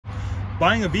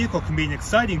Buying a vehicle can be an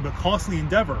exciting but costly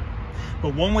endeavor,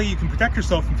 but one way you can protect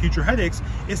yourself from future headaches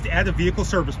is to add a vehicle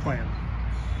service plan.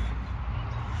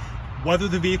 Whether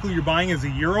the vehicle you're buying is a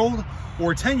year old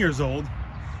or 10 years old,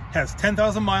 has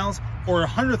 10,000 miles or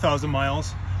 100,000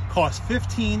 miles, costs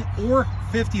 $15,000 or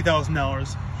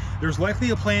 $50,000, there's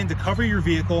likely a plan to cover your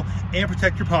vehicle and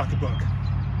protect your pocketbook.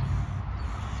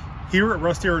 Here at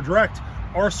Russ Darrow Direct,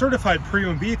 our certified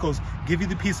pre-owned vehicles give you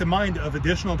the peace of mind of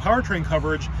additional powertrain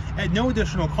coverage at no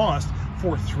additional cost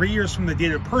for 3 years from the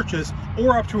date of purchase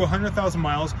or up to 100,000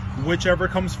 miles, whichever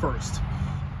comes first.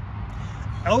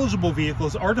 Eligible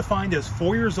vehicles are defined as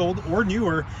 4 years old or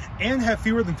newer and have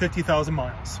fewer than 50,000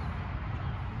 miles.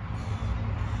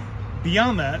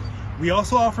 Beyond that, we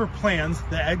also offer plans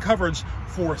that add coverage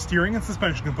for steering and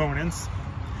suspension components,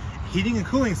 heating and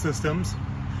cooling systems,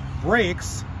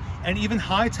 brakes, and even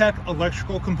high-tech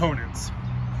electrical components.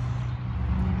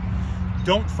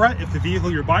 Don't fret if the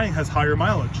vehicle you're buying has higher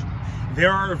mileage.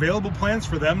 There are available plans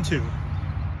for them too.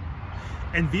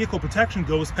 And vehicle protection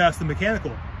goes past the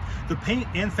mechanical. The paint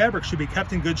and fabric should be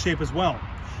kept in good shape as well,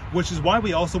 which is why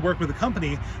we also work with a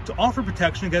company to offer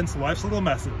protection against life's little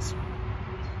messes.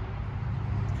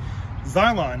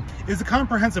 Xylon is a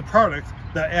comprehensive product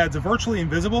that adds a virtually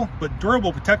invisible but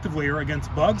durable protective layer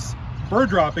against bugs, bird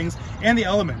droppings, and the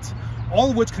elements, all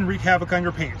of which can wreak havoc on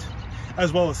your paint,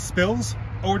 as well as spills,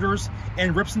 odors,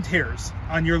 and rips and tears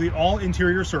on nearly all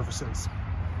interior surfaces.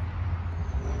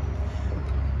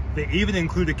 They even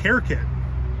include a care kit.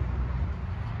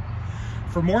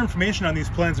 For more information on these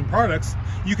plans and products,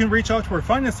 you can reach out to our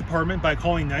finance department by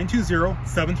calling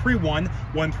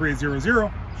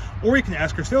 920-731-1300, or you can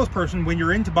ask your salesperson when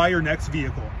you're in to buy your next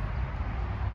vehicle.